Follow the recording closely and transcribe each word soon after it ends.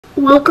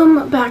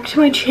Welcome back to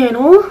my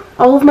channel.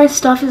 All of my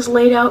stuff is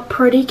laid out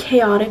pretty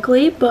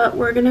chaotically, but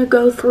we're gonna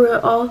go through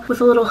it all with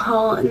a little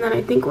haul, and then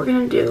I think we're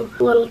gonna do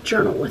a little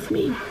journal with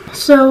me.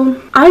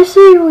 So I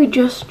say we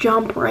just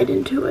jump right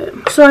into it.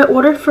 So I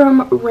ordered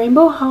from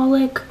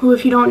Rainbowholic, who,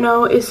 if you don't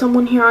know, is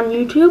someone here on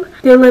YouTube.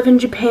 They live in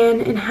Japan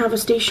and have a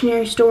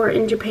stationery store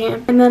in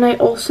Japan. And then I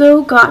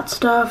also got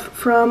stuff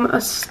from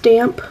a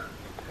stamp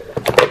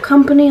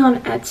company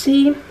on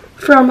Etsy,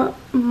 from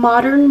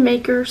Modern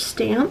Maker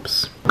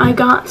Stamps. I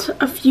got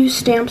a few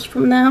stamps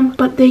from them,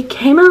 but they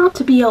came out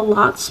to be a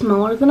lot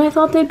smaller than I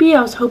thought they'd be.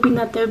 I was hoping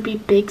that they would be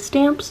big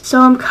stamps, so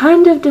I'm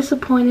kind of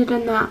disappointed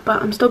in that,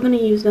 but I'm still going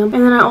to use them.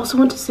 And then I also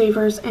went to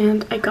Savers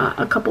and I got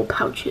a couple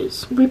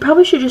pouches. We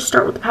probably should just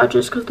start with the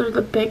pouches because they're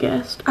the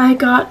biggest. I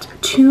got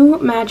 2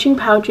 matching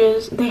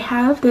pouches. They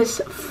have this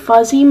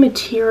fuzzy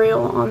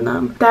material on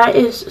them that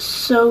is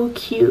so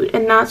cute,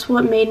 and that's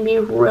what made me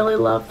really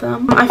love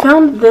them. I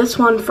found this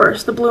one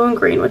first, the blue and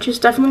green, which is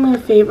definitely my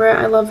favorite.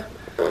 I love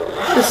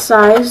the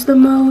size the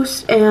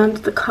most and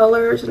the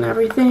colors and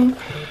everything,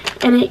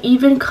 and it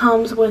even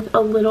comes with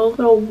a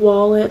little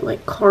wallet,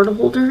 like card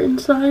holder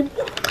inside.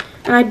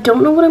 And I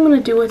don't know what I'm going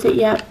to do with it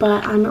yet,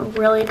 but I'm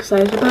really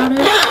excited about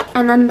it.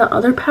 And then the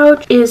other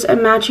pouch is a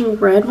matching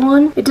red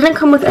one. It didn't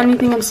come with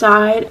anything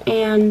inside,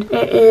 and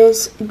it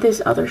is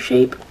this other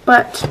shape.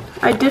 But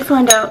I did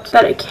find out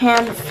that it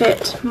can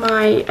fit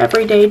my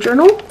everyday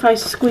journal if I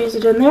squeeze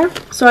it in there.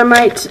 So I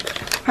might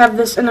have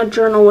this in a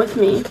journal with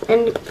me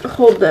and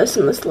hold this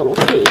in this little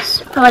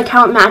case. I like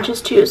how it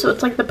matches too, so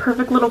it's like the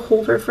perfect little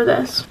holder for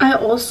this. I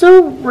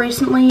also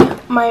recently,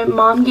 my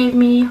mom gave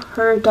me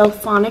her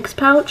Delphonics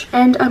pouch,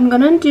 and I'm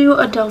gonna do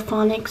a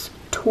Delphonics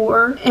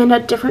tour in a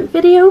different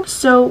video,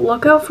 so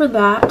look out for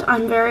that.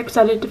 I'm very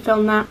excited to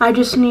film that. I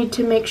just need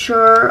to make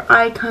sure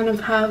I kind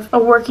of have a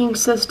working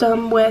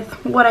system with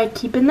what I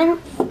keep in there.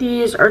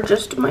 These are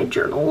just my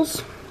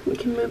journals. We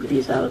can move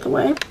these out of the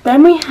way.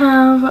 Then we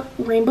have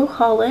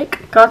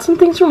Rainbowholic. Got some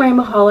things from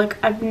Rainbowholic.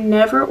 I've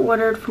never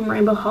ordered from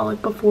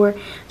Rainbowholic before,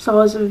 so I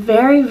was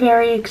very,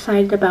 very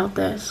excited about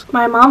this.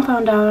 My mom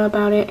found out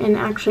about it and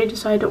actually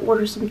decided to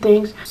order some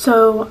things,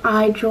 so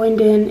I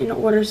joined in and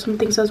ordered some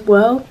things as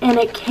well. And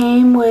it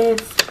came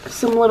with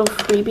some little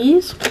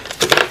freebies.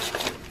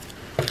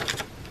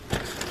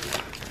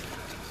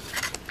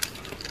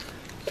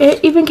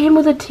 It even came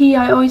with a tea.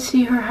 I always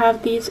see her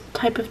have these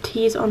type of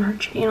teas on her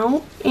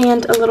channel,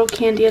 and a little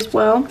candy as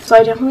well. So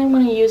I definitely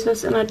want to use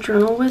this in a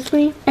journal with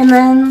me. And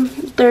then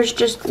there's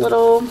just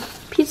little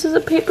pieces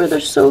of paper. They're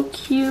so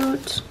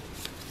cute,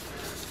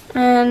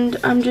 and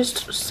I'm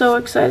just so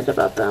excited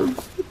about them.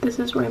 This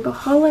is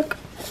Rainbowholic,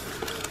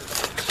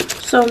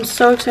 so I'm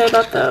so excited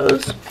about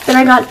those. Then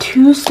I got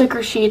 2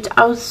 sticker sheets.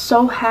 I was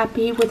so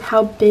happy with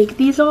how big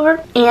these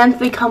are, and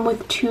they come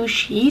with 2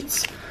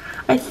 sheets.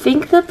 I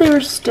think that they were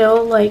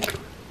still like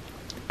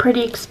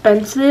pretty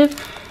expensive.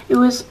 It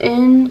was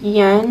in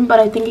yen,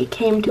 but I think it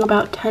came to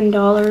about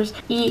 $10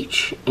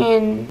 each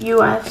in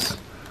US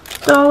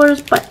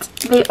dollars, but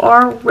they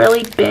are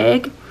really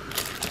big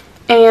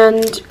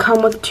and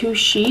come with 2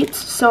 sheets,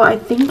 so I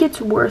think it's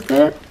worth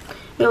it,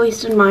 at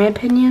least in my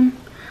opinion.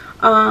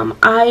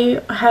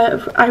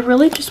 I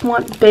really just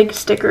want big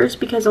stickers,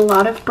 because a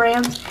lot of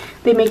brands,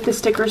 they make the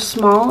stickers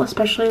small,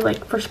 especially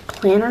like for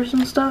planners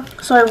and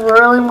stuff. So I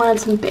really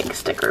wanted some big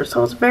stickers. So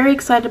I was very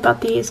excited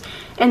about these,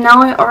 and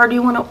now I already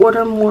want to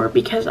order more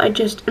because I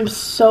just am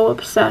so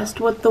obsessed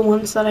with the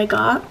ones that I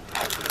got.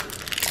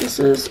 This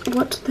is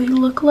what they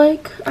look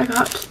like. I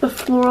got the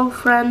Floral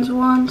Friends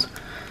ones,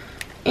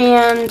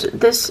 and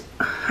this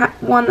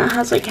one that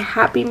has like a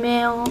Happy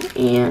Mail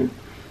and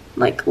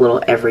like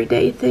little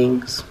everyday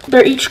things.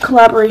 They're each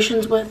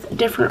collaborations with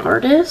different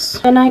artists.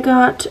 And I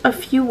got a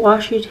few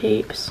washi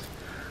tapes.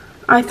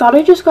 I thought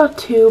I just got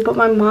 2, but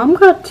my mom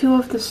got 2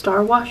 of the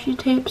star washi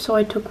tapes, so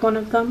I took one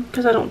of them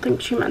because I don't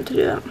think she meant to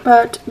do that.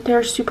 But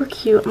they're super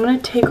cute. I'm going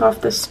to take off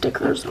the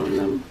stickers on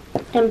them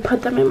and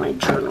put them in my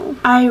journal.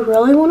 I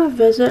really want to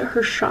visit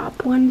her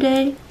shop one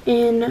day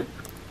in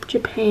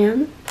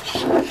Japan.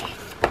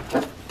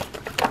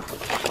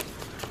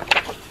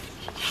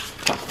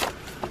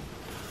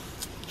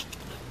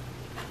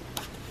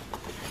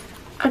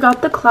 I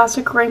got the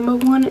classic rainbow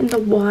one in the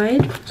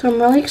wide, so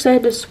I'm really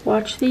excited to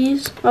swatch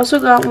these. I also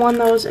got one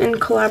that was in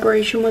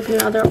collaboration with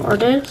another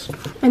artist,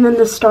 and then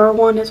the star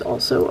one is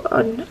also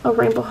a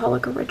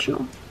Rainbowholic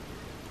original.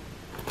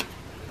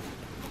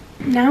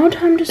 Now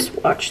time to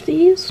swatch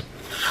these.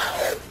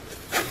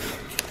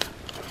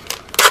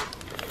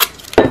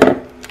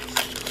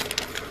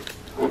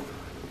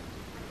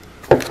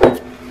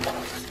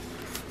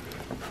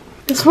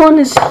 This one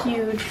is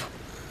huge.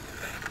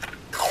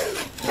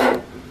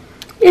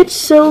 It's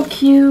so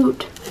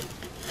cute.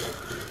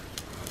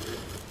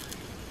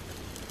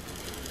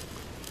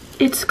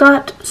 It's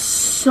got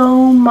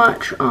so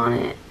much on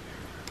it.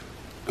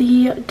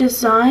 The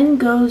design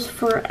goes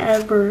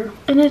forever,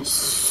 and it's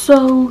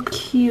so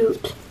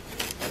cute.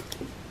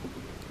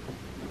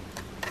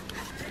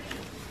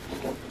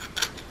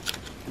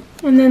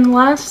 And then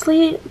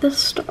lastly, the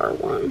star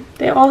one.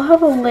 They all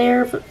have a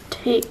layer of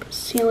tape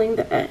sealing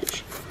the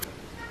edge.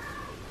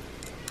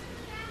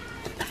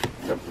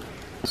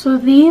 So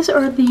these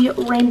are the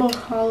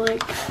Rainbowholic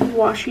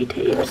washi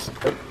tapes.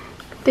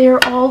 They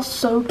are all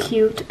so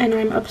cute and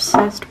I'm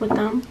obsessed with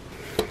them.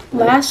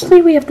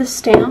 Lastly, we have the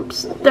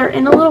stamps. They're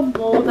in a little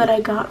bowl that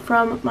I got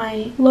from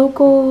my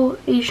local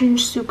Asian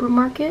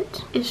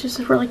supermarket. It's just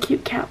a really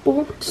cute cat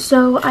bowl.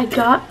 So I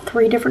got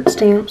 3 different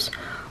stamps.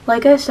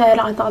 Like I said,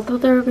 I thought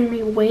that they were going to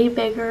be way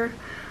bigger,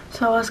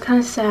 so I was kind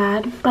of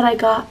sad. But I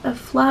got a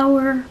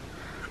flower,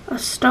 a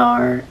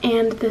star,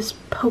 and this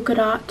polka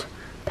dot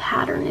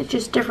pattern. It's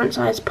just different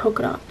size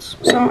polka dots.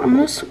 So I'm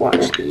going to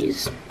swatch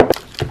these.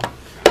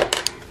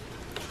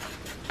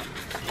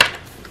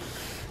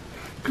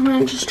 I'm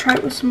going to just try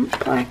it with some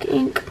black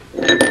ink.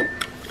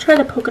 Try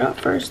the polka dot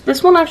first.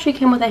 This one actually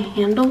came with a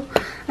handle.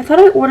 I thought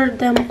I ordered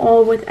them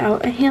all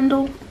without a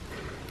handle,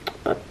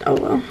 but oh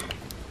well.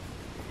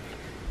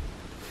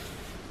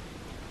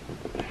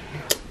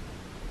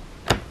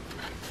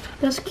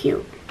 That's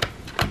cute.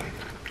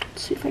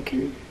 Let's see if I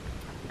can...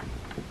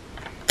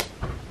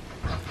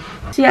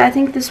 So yeah, I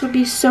think this would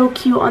be so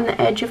cute on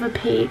the edge of a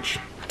page.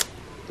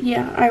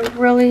 Yeah, I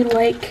really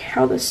like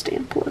how this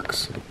stamp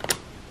looks.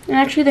 And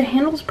actually the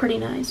handle's pretty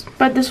nice.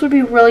 But this would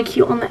be really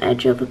cute on the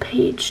edge of a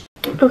page.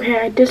 Okay,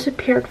 I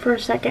disappeared for a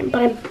second,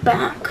 but I'm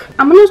back.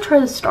 I'm gonna try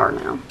the star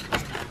now.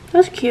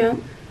 That's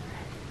cute.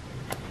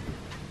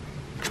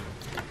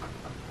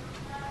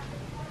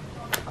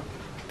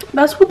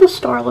 That's what the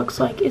star looks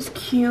like. It's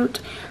cute.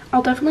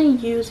 I'll definitely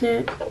use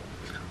it.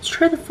 Let's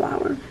try the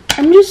flower.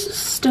 I'm just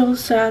still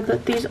sad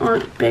that these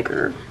aren't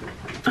bigger.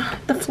 Ugh,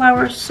 the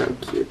flower is so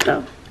cute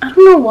though. I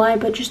don't know why,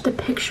 but just the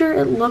picture,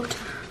 it looked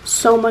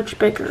so much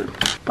bigger.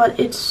 But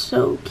it's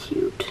so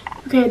cute.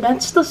 Okay,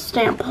 that's the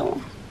stamp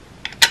haul.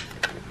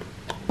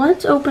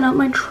 Let's open up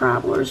my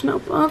traveler's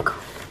notebook,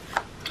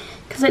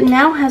 because it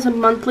now has a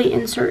monthly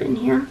insert in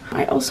here.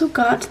 I also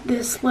got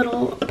this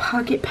little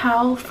pocket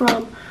pal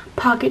from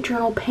Pocket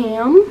Journal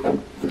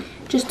Pam,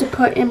 just to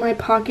put in my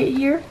pocket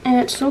here, and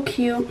it's so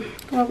cute.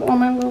 I love all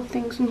my little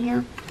things in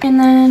here. And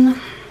then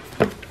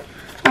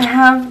I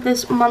have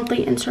this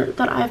monthly insert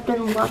that I've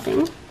been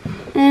loving,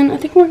 and I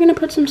think we're gonna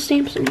put some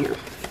stamps in here.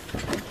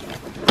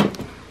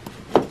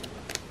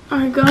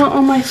 I got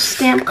all my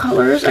stamp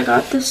colors. I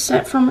got this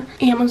set from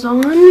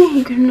Amazon.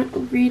 You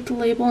can read the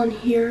label on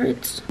here.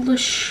 It's Le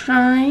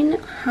Shine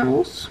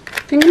House.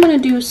 I think I'm gonna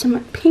do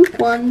some pink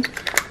ones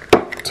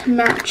to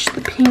match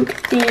the pink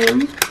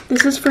theme.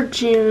 This is for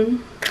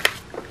June.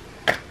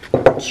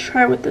 Let's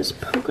try with this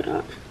polka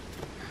dot.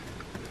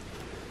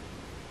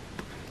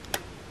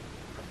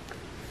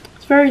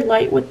 It's very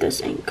light with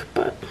this ink,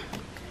 but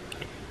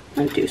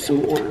I'm gonna do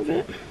some more of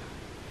it.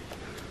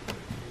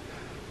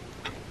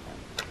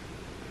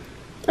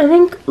 I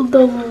think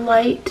the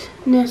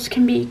lightness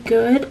can be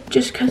good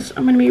just because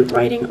I'm going to be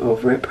writing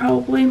over it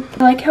probably.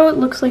 I like how it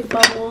looks like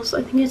bubbles.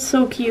 I think it's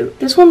so cute.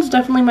 This one's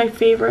definitely my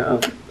favorite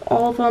of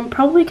all of them,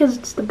 probably because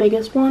it's the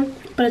biggest one,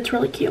 but it's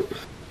really cute.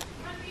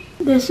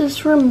 This is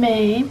for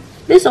May.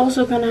 This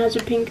also kind of has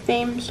a pink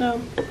theme, so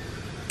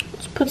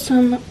let's put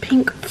some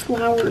pink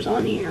flowers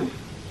on here.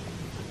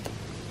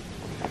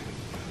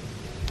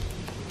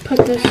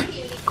 Put this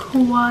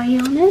kawaii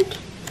on it.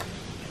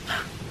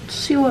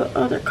 See what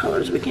other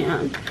colors we can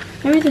add.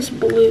 Maybe this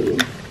blue.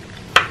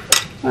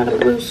 Add a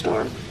blue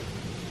star.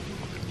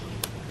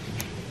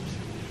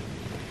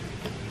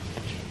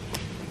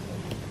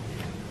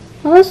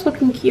 Well, that's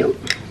looking cute.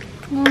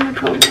 I'm gonna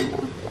try one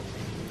more.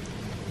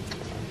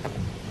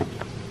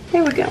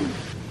 There we go.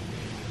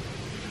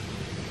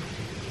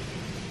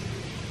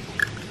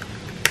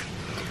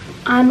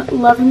 I'm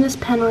loving this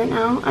pen right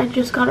now. I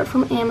just got it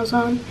from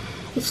Amazon.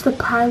 It's the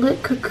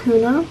Pilot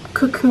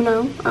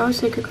Kakuno. I always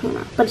say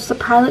Kakuna, but it's the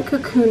Pilot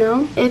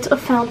Kakuno. It's a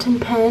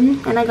fountain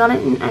pen, and I got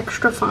it in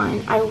extra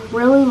fine. I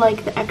really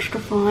like the extra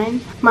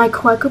fine. My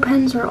Kaweco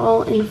pens are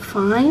all in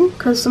fine,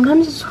 because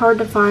sometimes it's hard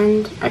to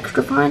find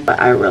extra fine, but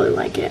I really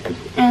like it.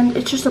 And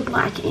it's just a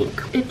black ink.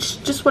 It's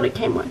just what it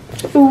came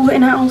with. Ooh,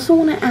 and I also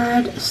want to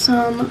add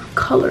some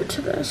color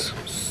to this.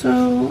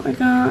 So I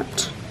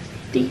got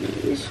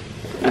these.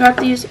 I got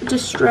these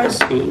Distress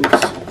inks.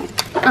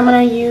 I'm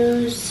going to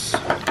use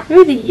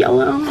maybe the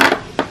yellow.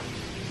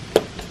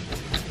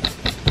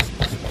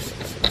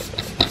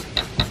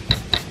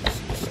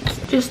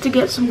 Just to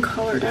get some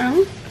color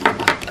down.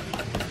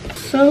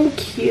 So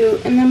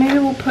cute. And then maybe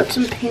we'll put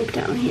some pink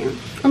down here.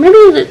 Or maybe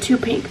is it too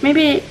pink?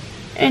 Maybe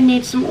it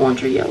needs some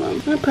orange or yellow. I'm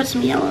going to put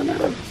some yellow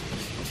down.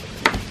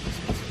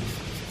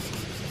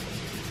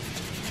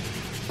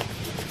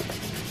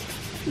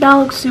 That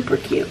looks super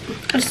cute.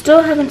 I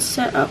still haven't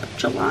set up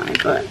July,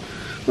 but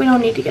we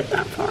don't need to get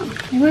that far.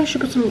 Maybe I should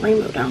put some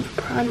rainbow down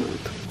for Pride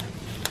Month.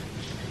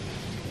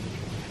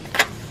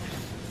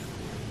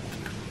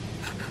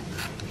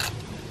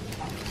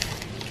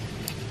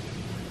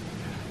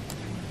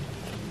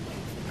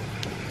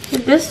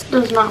 This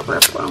does not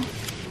rip well.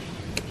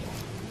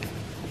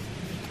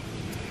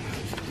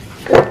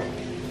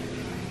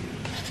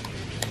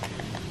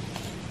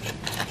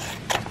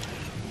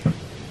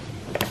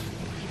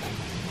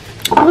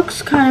 It looks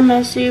looks kind of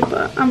messy,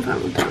 but I'm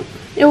fine with that.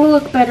 It will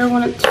look better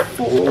when it's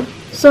full.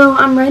 So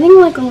I'm writing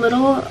like a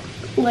little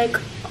like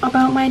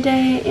about my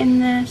day in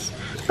this,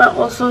 but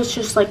also it's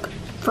just like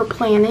for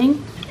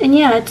planning. And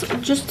yeah, it's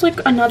just like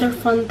another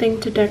fun thing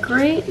to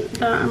decorate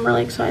that I'm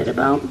really excited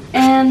about.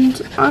 And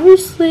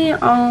obviously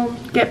I'll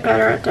get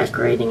better at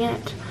decorating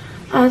it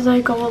as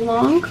I go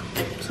along,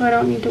 so I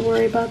don't need to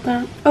worry about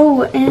that.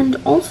 Oh, and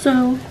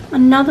also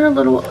another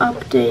little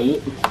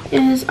update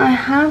is I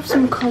have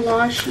some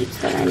collage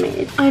sheets that I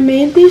made. I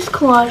made these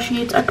collage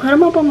sheets. I put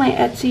them up on my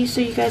Etsy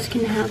so you guys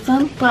can have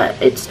them, but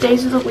it's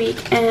days of the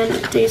week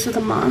and days of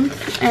the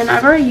month, and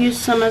I've already used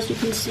some, as you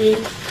can see,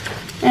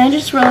 and I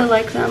just really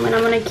like them, and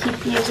I'm going to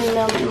keep using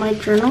them in my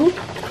journal.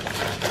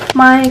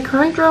 My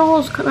current journal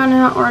is kind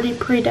of already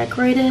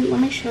pre-decorated.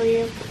 Let me show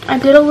you. I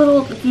did a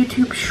little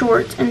YouTube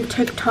short and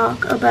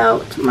TikTok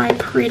about my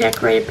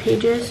pre-decorated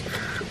pages,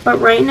 but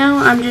right now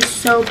I'm just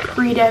so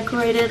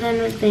pre-decorated in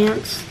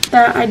advance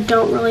that I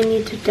don't really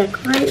need to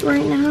decorate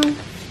right now.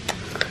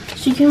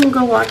 So you can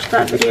go watch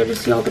that video to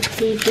see all the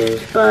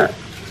pages, but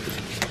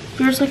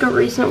here's like a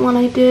recent one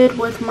I did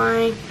with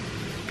my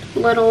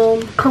little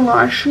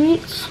collage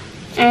sheets.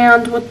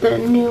 And with the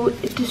new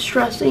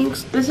Distress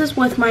inks, this is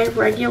with my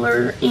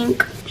regular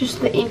ink, just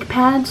the ink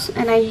pads,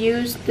 and I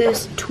use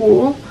this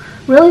tool.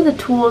 Really, the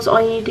tool is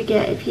all you need to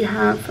get if you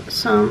have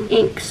some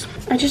inks.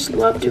 I just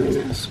love doing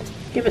this.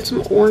 Give it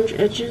some orange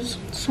edges.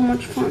 It's so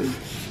much fun.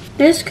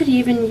 This could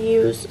even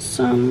use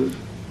some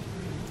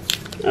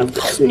of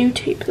this new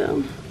tape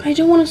though. I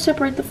don't want to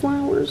separate the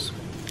flowers.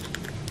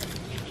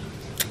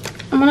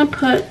 I'm going to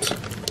put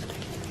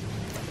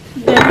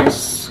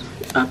this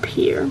up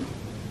here.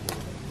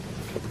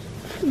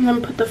 And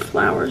then put the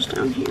flowers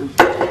down here.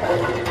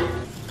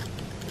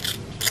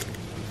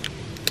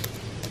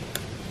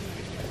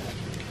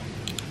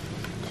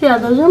 So yeah,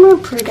 those are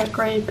my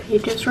pre-decorated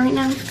pages right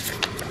now.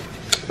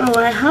 Oh,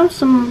 I have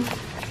some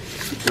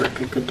work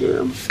I could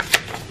do.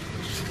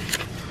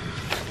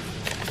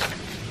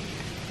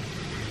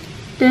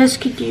 This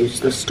could use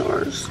the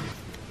stars.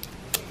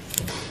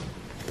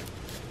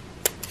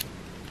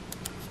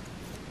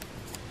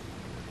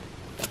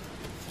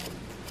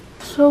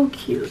 So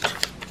cute.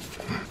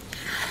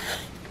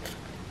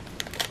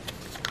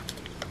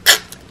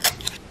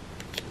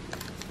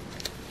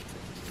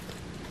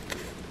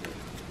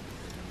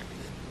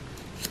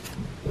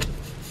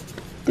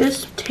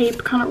 This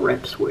tape kind of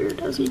rips weird,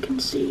 as you can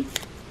see.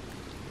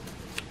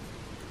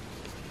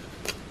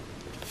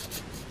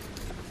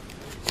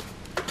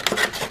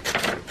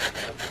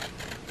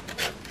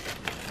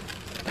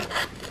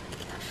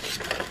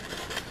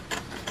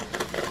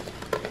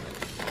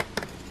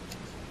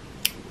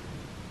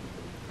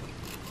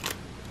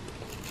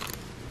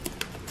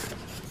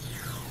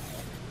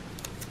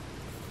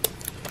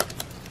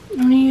 I'm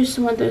going to use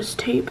some of this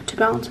tape to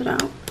balance it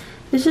out.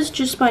 This is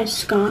just by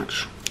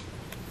Scotch.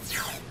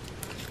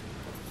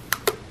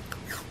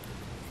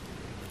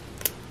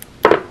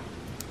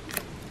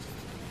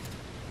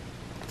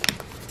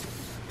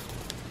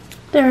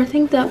 There, I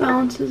think that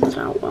balances it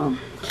out well.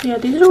 So yeah,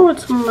 these are what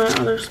some of my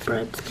other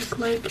spreads look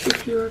like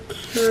if you're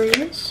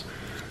curious.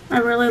 I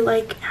really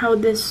like how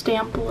this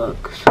stamp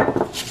looks.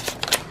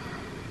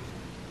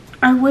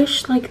 I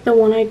wish like the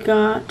one I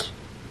got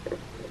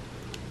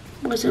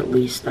was at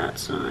least that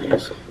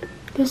size.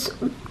 This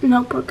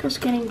notebook is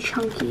getting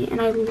chunky and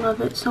I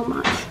love it so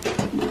much.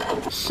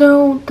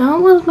 So that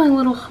was my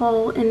little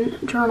haul and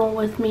journal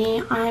with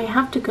me. I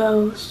have to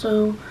go,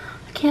 so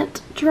I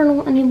can't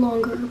journal any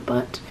longer,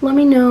 but let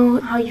me know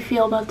how you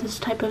feel about this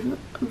type of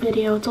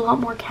video. It's a lot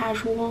more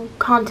casual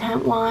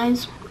content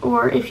wise,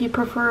 or if you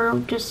prefer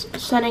just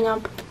setting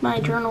up my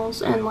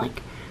journals and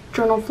like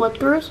journal flip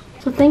throughs.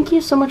 So thank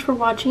you so much for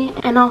watching,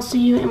 and I'll see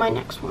you in my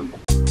next one.